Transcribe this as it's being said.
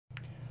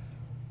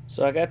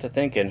So I got to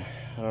thinking,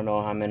 I don't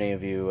know how many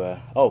of you,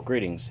 oh,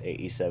 greetings,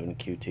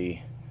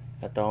 AE7QT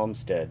at the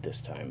homestead this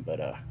time, but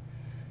a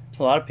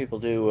lot of people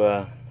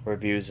do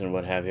reviews and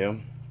what have you,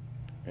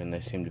 and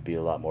they seem to be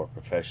a lot more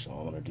professional.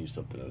 I want to do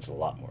something that's a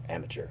lot more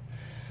amateur.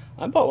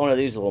 I bought one of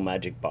these little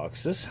magic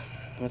boxes.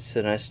 It's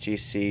an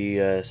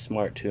SGC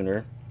smart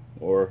tuner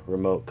or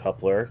remote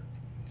coupler.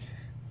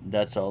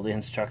 That's all the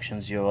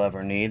instructions you'll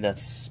ever need.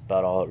 That's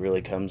about all it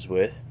really comes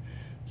with.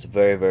 It's a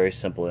very, very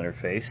simple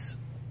interface.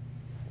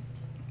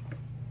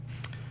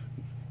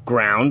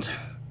 Ground,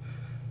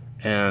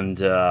 and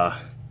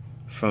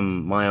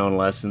from my own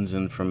lessons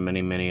and from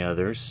many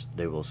others,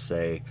 they will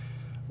say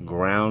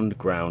ground,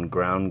 ground,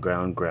 ground,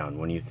 ground, ground.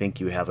 When you think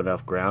you have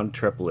enough ground,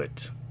 triple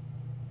it,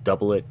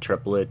 double it,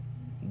 triple it,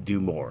 do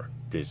more.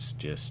 It's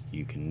just,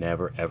 you can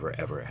never ever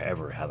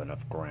have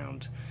enough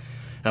ground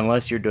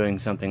unless you're doing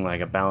something like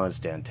a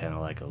balanced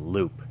antenna, like a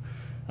loop.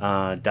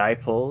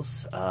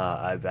 Dipoles,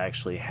 I've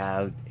actually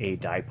had a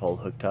dipole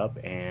hooked up,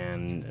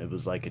 and it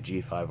was like a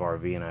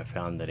G5RV, and I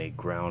found that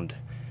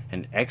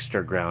an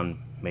extra ground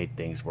made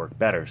things work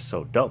better.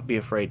 So don't be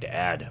afraid to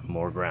add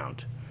more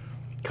ground.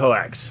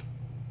 Coax,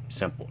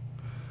 simple.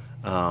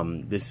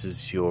 This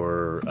is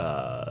your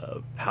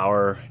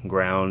power,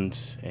 ground,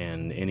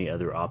 and any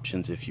other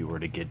options if you were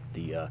to get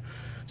the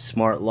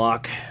smart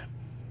lock.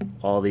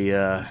 All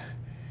the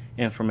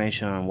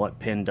information on what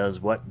pin does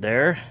what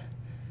there.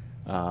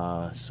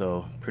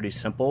 So pretty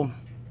simple.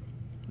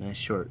 Nice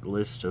short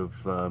list of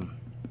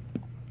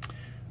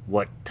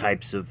what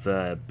types of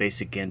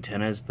basic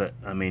antennas, but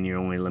I mean, you're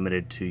only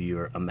limited to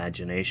your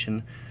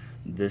imagination.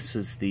 This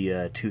is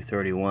the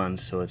 231,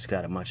 so it's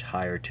got a much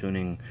higher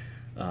tuning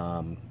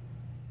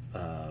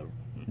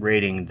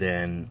rating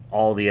than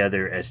all the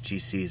other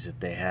SGCs that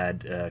they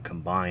had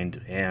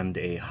combined, and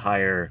a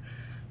higher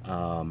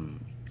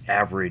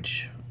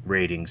average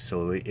rating,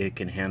 so it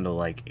can handle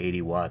like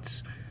 80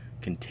 watts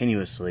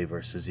continuously,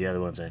 versus the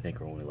other ones I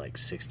think are only like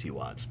 60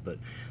 watts. But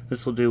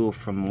this will do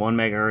from 1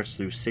 megahertz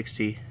through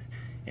 60,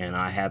 and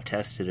I have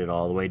tested it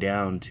all the way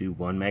down to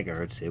 1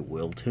 megahertz. It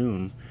will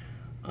tune.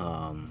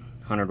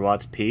 100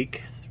 watts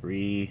peak,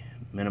 3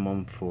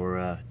 minimum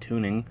for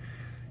tuning,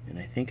 and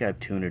I think I've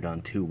tuned it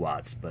on 2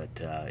 watts, but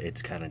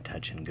it's kind of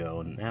touch and go,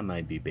 and that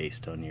might be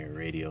based on your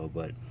radio.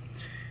 But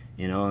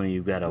you know,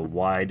 you've got a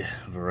wide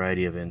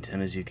variety of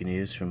antennas you can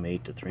use, from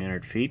 8 to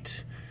 300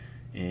 feet,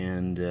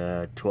 and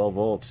 12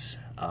 volts.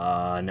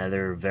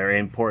 Another very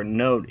important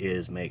note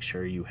is make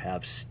sure you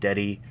have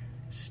steady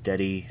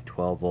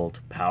 12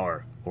 volt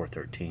power, or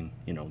 13.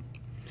 You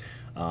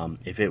know,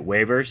 if it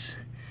wavers,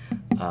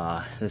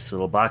 this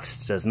little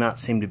box does not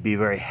seem to be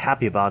very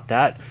happy about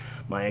that.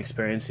 My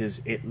experience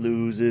is it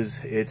loses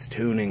its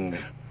tuning.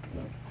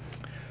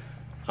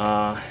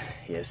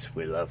 Yes,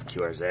 we love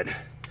QRZ.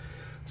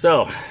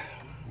 So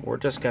we're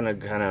just gonna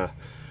kind of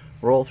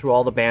roll through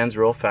all the bands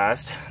real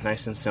fast,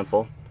 nice and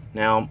simple.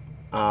 Now,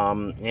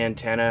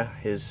 antenna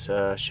is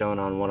shown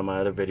on one of my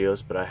other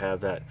videos, but I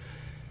have that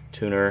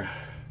tuner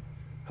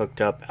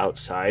hooked up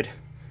outside,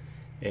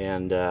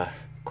 and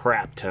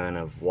crap ton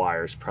of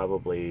wires,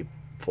 probably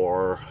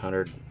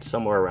 400,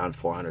 somewhere around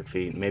 400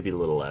 feet, maybe a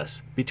little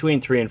less, between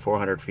 300 and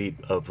 400 feet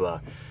of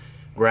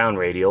ground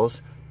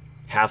radials.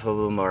 Half of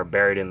them are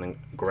buried in the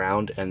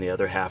ground, and the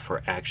other half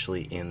are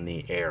actually in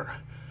the air.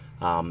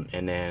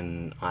 And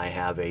then I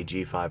have a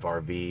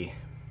G5RV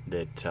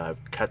that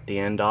cut the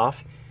end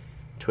off,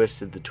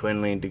 twisted the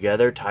twin link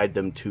together, tied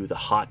them to the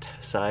hot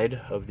side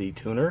of the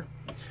tuner,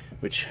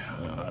 which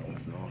I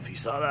don't know if you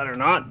saw that or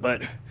not,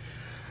 but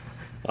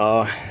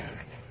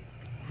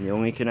the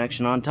only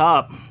connection on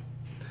top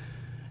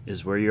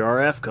is where your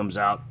RF comes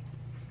out.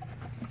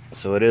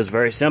 So it is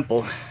very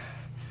simple.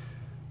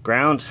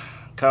 Ground,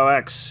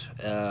 coax,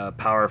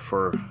 power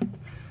for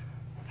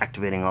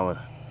activating all the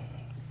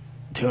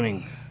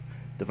tuning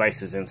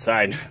devices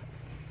inside.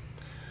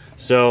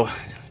 So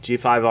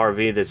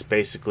G5RV, that's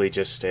basically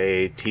just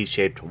a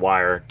T-shaped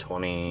wire,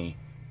 25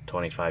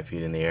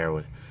 feet in the air,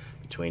 with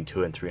between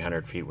 200 and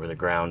 300 feet where the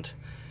ground.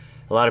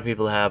 A lot of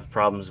people have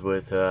problems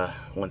with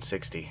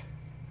 160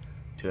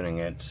 tuning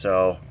it.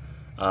 So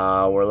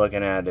we're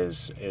looking at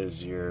is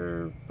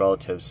your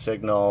relative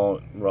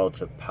signal,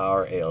 relative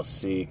power,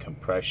 ALC,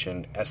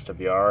 compression,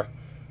 SWR,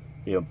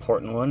 the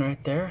important one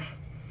right there,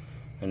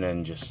 and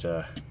then just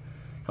how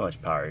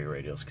much power your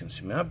radio's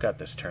consuming. I've got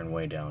this turned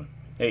way down.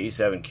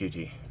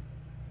 AE7QT.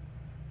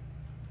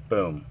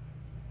 Boom.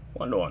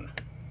 1-to-1.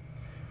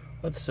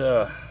 Let's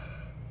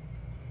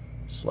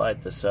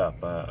slide this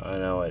up. I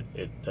know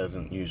it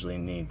doesn't usually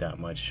need that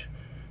much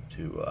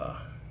to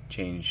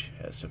change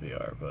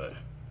SWR, but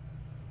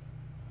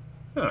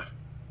it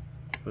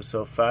was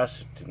so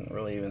fast it didn't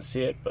really even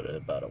see it, but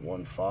about a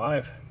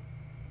 1.5,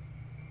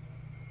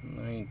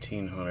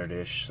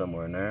 1900-ish,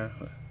 somewhere in there.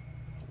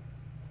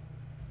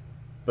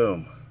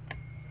 Boom.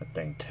 That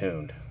thing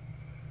tuned.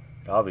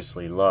 It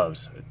obviously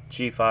loves a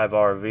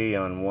G5RV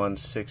on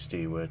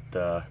 160 with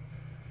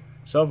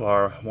so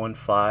far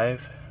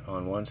 1.5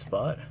 on one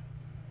spot,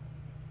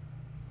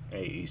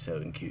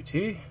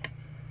 AE7QT,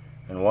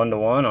 and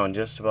 1-to-1 on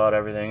just about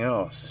everything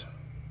else.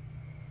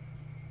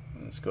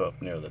 Let's go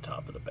up near the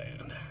top of the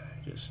band.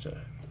 Just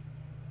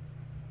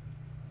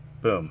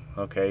boom.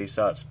 Okay, you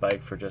saw it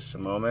spike for just a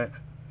moment.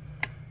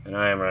 And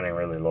I am running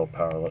really low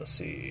power. Let's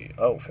see.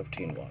 Oh,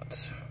 15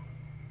 watts.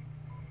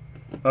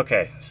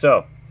 Okay,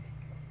 so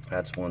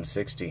that's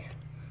 160.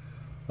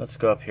 Let's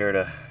go up here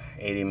to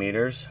 80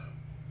 meters.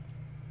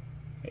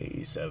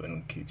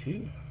 87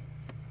 QT.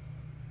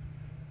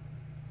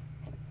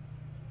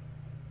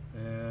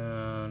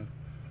 And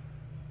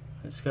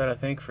I just gotta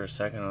think for a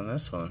second on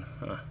this one.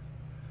 Huh.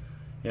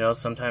 You know,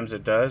 sometimes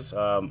it does.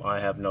 I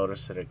have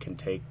noticed that it can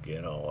take,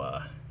 you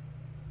know,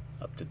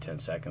 up to 10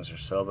 seconds or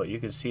so, but you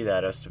can see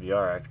that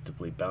SWR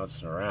actively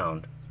bouncing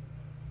around,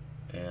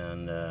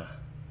 and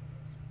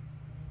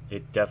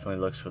it definitely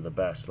looks for the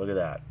best. Look at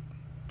that,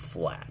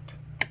 flat.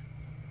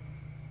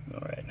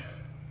 All right,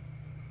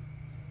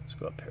 let's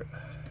go up here,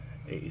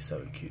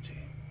 87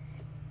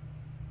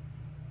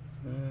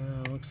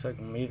 QT. Looks like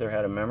we either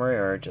had a memory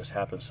or it just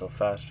happened so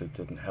fast we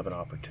didn't have an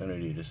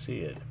opportunity to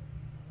see it.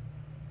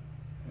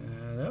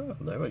 Oh,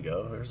 there we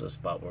go. There's a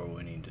spot where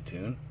we need to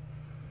tune.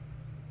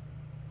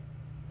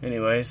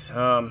 Anyways,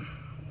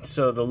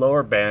 so the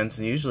lower bands,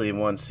 usually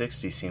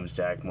 160 seems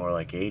to act more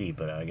like 80,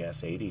 but I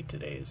guess 80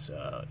 today is,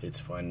 it's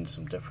finding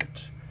some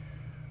different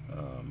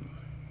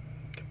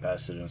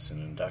capacitance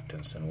and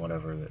inductance and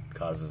whatever that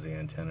causes the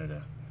antenna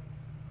to,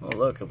 oh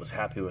look, it was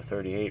happy with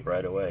 38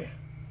 right away.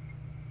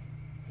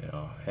 You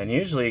know, and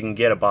usually you can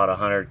get about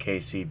 100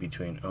 kc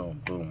between, oh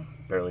boom,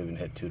 barely even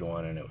hit 2 to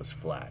 1 and it was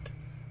flat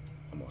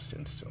almost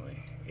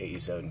instantly.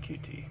 87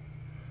 QT.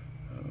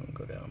 I'll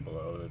go down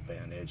below the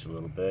band edge a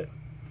little bit.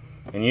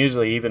 And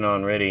usually even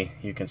on ready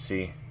you can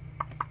see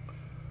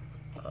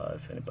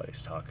if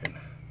anybody's talking.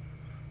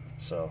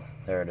 So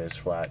there it is,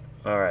 flat.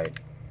 Alright,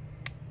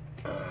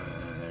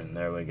 and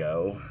there we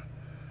go.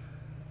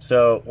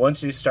 So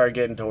once you start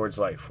getting towards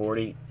like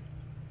 40,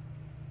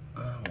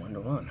 1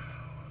 to 1,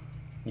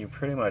 you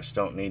pretty much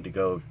don't need to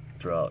go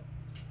throughout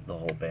the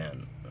whole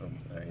band.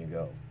 There you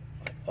go,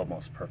 like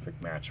almost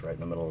perfect match right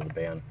in the middle of the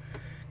band.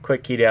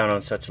 Quick key down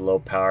on such a low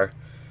power,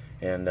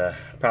 and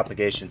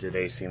propagation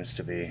today seems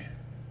to be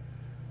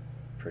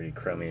pretty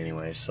crummy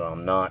anyway, so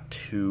I'm not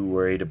too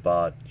worried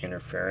about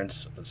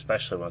interference,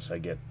 especially once I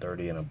get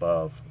 30 and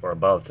above, or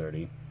above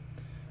 30.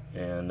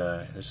 And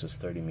this is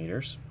 30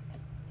 meters.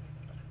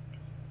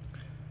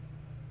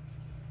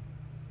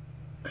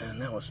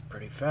 And that was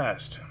pretty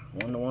fast.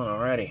 1 to 1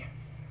 already.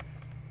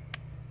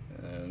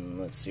 And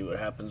let's see what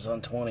happens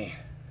on 20.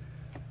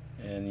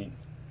 And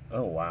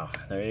oh wow,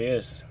 there he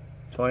is.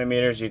 20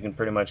 meters, you can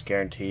pretty much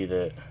guarantee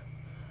that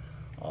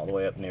all the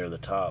way up near the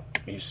top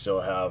you still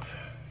have,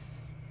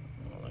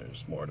 well,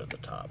 there's more to the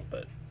top,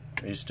 but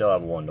you still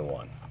have 1 to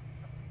 1.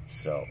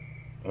 So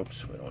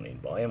oops, we don't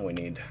need volume, we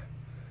need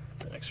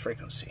the next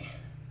frequency.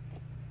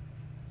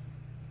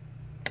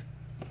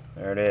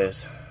 There it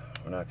is.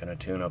 We're not going to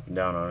tune up and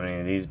down on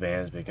any of these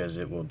bands because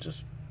it will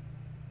just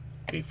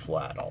be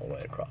flat all the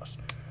way across.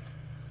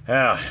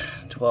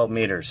 12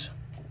 meters.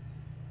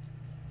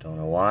 Don't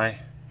know why.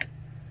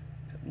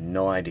 Have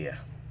no idea.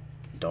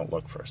 Don't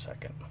look for a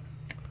second.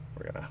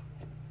 We're gonna.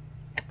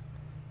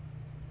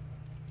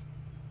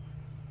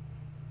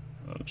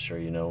 I'm sure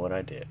you know what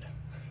I did.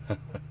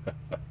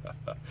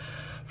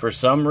 For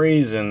some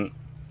reason,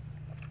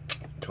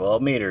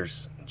 12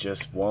 meters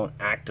just won't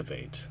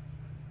activate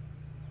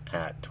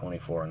at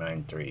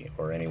 24.93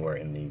 or anywhere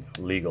in the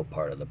legal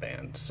part of the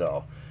band.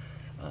 So,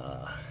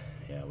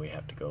 yeah, we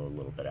have to go a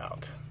little bit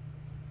out.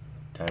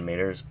 10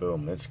 meters,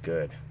 boom, it's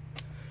good.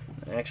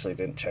 I actually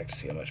didn't check to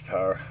see how much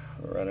power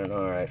we're running.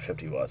 Alright,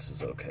 50 watts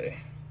is okay.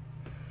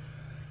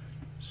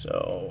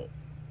 So,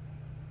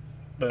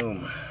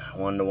 boom,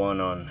 1 to 1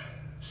 on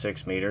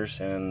 6 meters,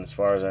 and as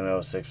far as I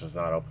know 6 is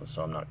not open,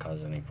 so I'm not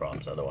causing any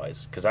problems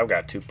otherwise, because I've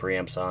got 2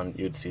 preamps on.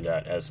 You'd see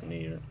that S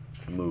meter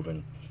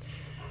moving.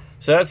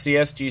 So that's the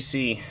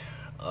SGC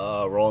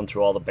rolling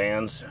through all the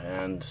bands,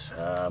 and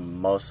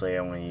mostly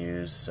I'm going to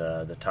use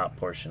the top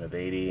portion of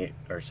 80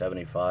 or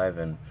 75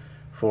 and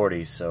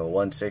 40. So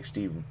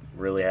 160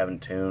 really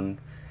haven't tuned,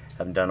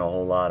 haven't done a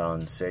whole lot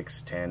on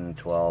 6, 10,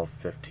 12,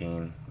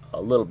 15,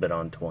 a little bit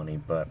on 20,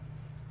 but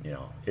you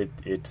know,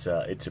 it's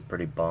a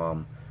pretty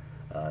bomb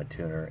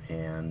tuner,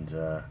 and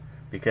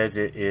because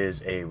it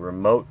is a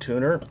remote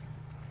tuner,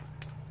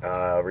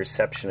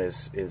 reception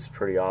is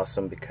pretty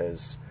awesome,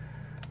 because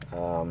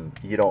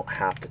you don't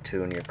have to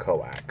tune your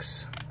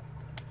coax.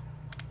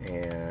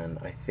 And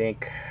I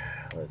think,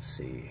 let's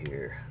see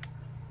here,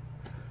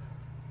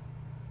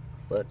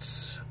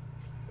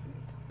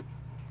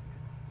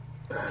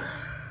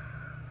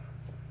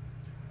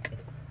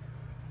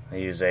 I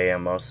use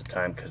AM most of the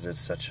time because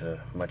it's such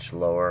a much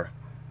lower.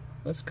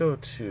 Let's go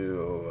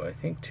to, I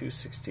think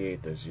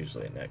 268, there's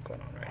usually a net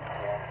going on right now.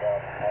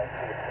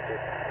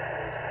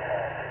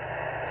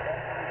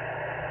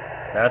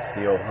 That's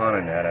the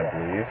Ohana net, I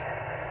believe.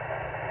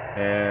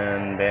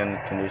 And band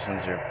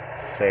conditions are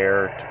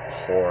fair to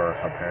poor,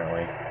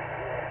 apparently.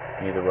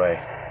 Either way.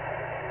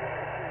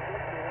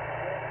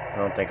 I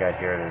don't think I'd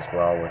hear it as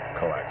well with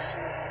coax.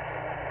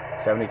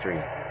 73.